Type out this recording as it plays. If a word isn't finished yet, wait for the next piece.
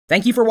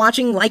Thank you for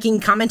watching,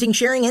 liking, commenting,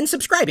 sharing, and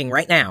subscribing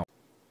right now.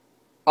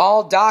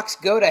 All docs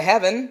go to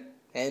heaven,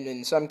 and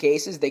in some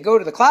cases, they go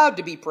to the cloud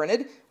to be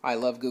printed. I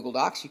love Google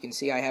Docs. You can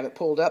see I have it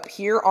pulled up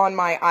here on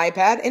my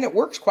iPad, and it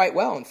works quite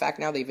well. In fact,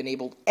 now they've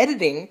enabled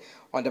editing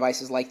on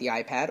devices like the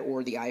iPad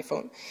or the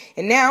iPhone.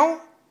 And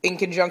now, in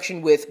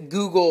conjunction with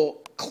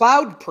Google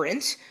Cloud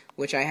Print,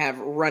 which I have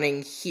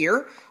running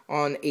here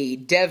on a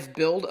dev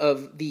build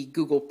of the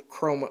Google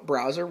Chrome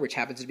browser, which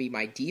happens to be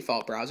my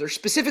default browser,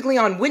 specifically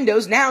on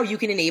Windows, now you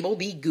can enable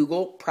the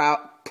Google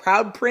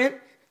Cloud Print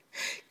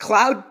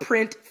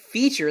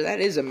feature. That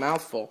is a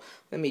mouthful.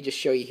 Let me just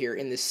show you here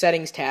in the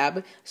Settings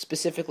tab,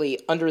 specifically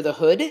under the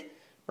hood,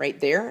 right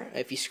there.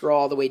 If you scroll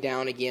all the way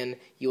down again,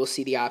 you will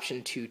see the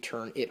option to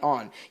turn it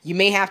on. You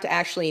may have to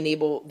actually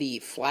enable the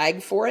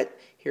flag for it.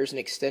 Here's an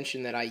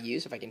extension that I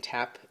use, if I can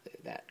tap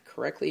that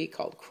correctly,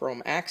 called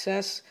Chrome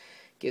Access.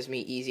 Gives me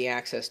easy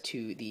access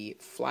to the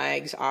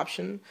flags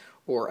option,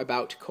 or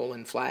about :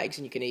 flags,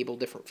 and you can enable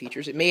different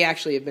features. It may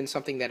actually have been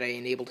something that I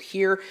enabled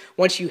here.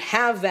 Once you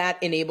have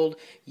that enabled,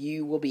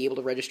 you will be able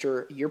to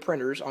register your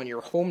printers on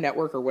your home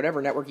network or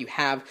whatever network you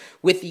have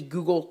with the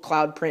Google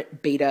Cloud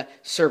Print beta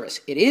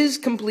service. It is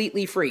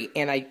completely free,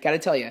 and I gotta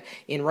tell you,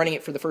 in running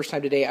it for the first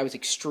time today, I was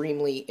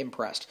extremely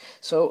impressed.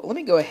 So let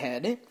me go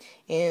ahead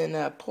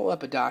and pull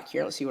up a doc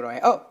here. Let's see what do I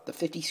have. Oh, the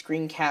 50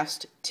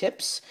 screencast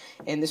tips,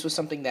 and this was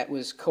something that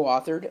was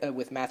co-authored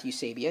with Matthew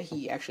Sabia.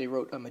 He actually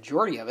wrote a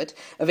majority of it.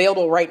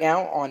 Available right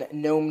now on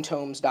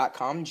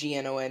gnometomes.com,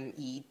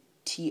 G-N-O-M-E-T-O-M-E-S.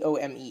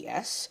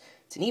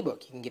 It's an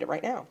ebook. You can get it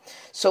right now.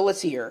 So let's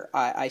see here.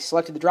 I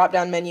selected the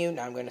drop-down menu.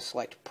 Now I'm going to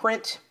select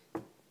print.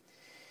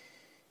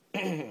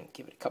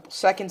 Give it a couple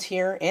seconds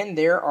here, and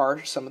there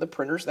are some of the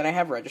printers that I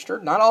have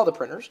registered. Not all the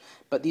printers,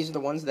 but these are the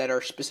ones that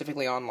are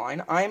specifically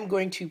online. I'm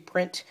going to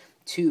print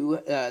to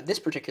this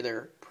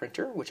particular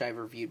printer, which I've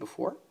reviewed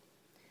before.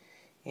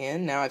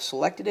 And now I've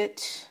selected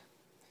it.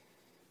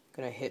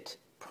 I'm going to hit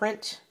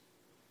print,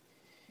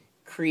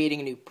 creating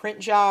a new print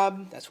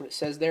job. That's what it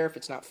says there if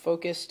it's not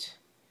focused.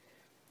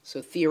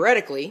 So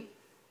theoretically,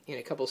 in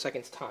a couple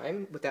seconds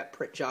time, with that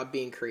print job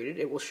being created,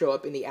 it will show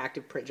up in the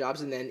active print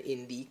jobs and then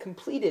in the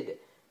completed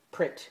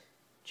print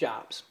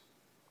jobs.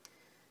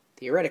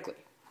 Theoretically.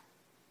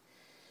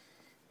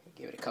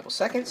 Give it a couple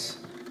seconds.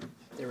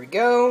 There we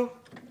go.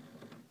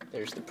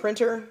 There's the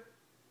printer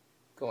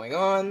going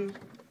on.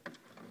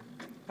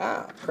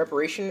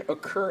 Preparation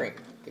occurring.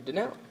 Good to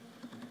know.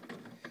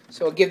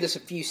 So I'll give this a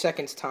few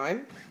seconds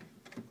time.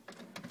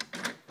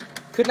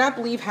 Could not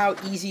believe how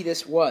easy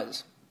this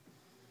was.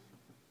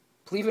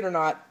 Believe it or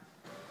not,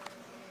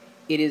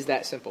 it is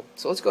that simple.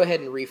 So let's go ahead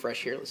and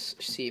refresh here. Let's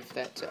see if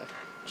that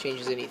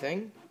changes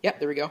anything. Yep,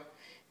 there we go.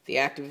 The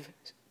active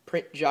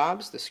print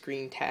jobs, the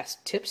screen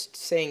task tips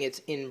saying it's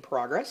in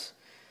progress.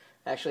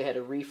 I actually had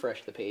to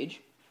refresh the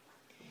page.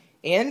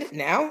 And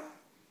now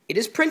it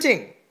is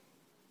printing,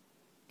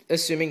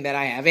 assuming that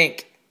I have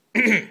ink,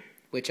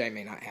 which I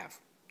may not have.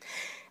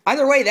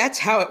 Either way, that's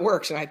how it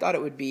works, and I thought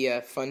it would be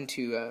fun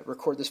to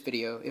record this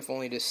video, if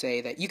only to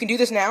say that you can do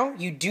this now.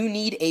 You do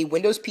need a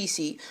Windows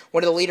PC,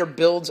 one of the later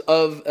builds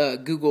of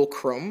Google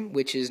Chrome,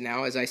 which is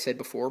now, as I said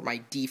before, my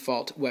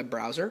default web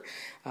browser.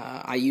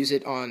 I use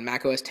it on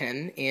Mac OS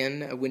X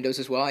and Windows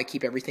as well. I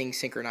keep everything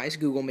synchronized.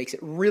 Google makes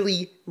it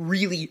really,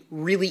 really,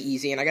 really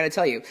easy, and I gotta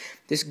tell you,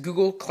 this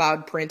Google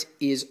Cloud Print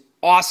is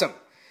awesome.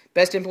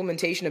 Best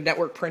implementation of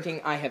network printing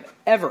I have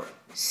ever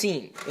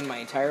seen in my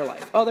entire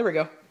life. Oh, there we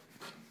go.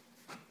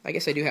 I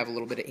guess I do have a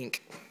little bit of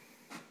ink.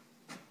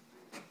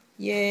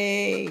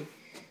 Yay!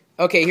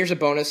 Okay, here's a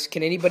bonus.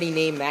 Can anybody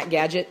name that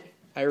gadget?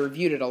 I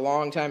reviewed it a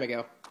long time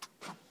ago.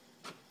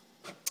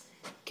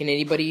 Can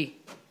anybody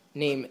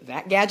name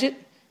that gadget?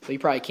 Well, you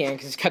probably can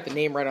because it's got the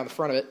name right on the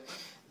front of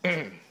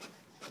it.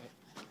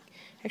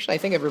 Actually, I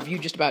think I've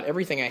reviewed just about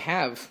everything I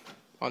have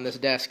on this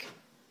desk.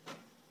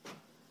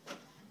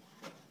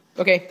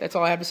 Okay, that's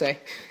all I have to say.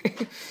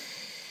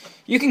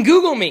 You can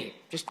Google me.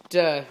 Just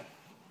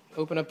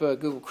open up a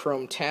Google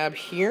Chrome tab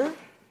here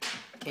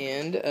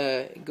and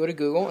go to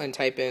Google and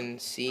type in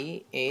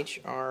CHRIS.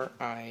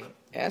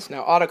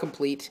 Now,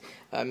 autocomplete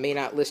may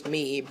not list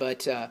me,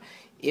 but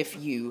if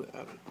you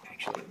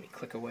actually, let me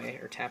click away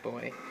or tap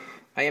away.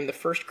 I am the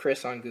first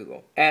Chris on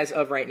Google as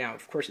of right now.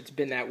 Of course, it's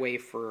been that way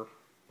for,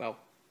 well,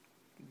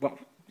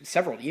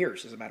 several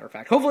years, as a matter of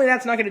fact. Hopefully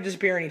that's not going to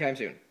disappear anytime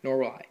soon, nor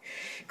will I.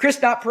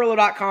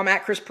 Chris.Pirillo.com,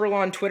 at Chris Pirillo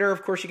on Twitter.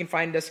 Of course, you can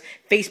find us,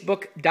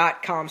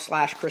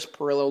 Facebook.com/Chris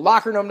Pirillo.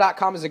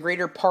 LockerGnome.com is a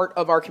greater part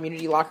of our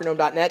community,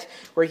 LockerGnome.net,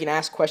 where you can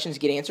ask questions,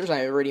 get answers.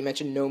 I already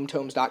mentioned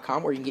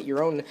GnomeTomes.com, where you can get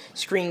your own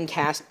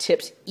screencast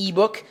tips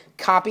ebook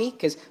copy,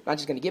 because I'm not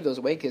just going to give those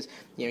away, because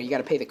you got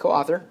to pay the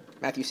co-author,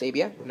 Matthew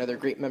Sabia, another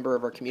great member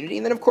of our community.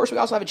 And then, of course, we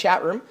also have a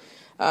chat room.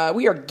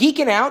 We are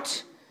geeking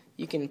out.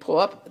 You can pull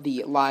up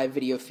the live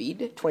video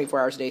feed 24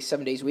 hours a day,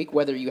 7 days a week,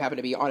 whether you happen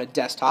to be on a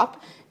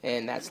desktop,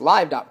 and that's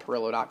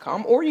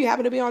live.pirillo.com, or you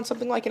happen to be on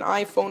something like an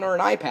iPhone or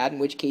an iPad, in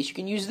which case you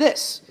can use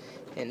this.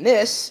 And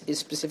this is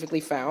specifically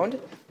found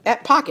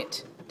at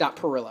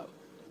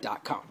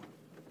pocket.pirillo.com.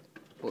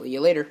 We'll see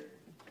you later.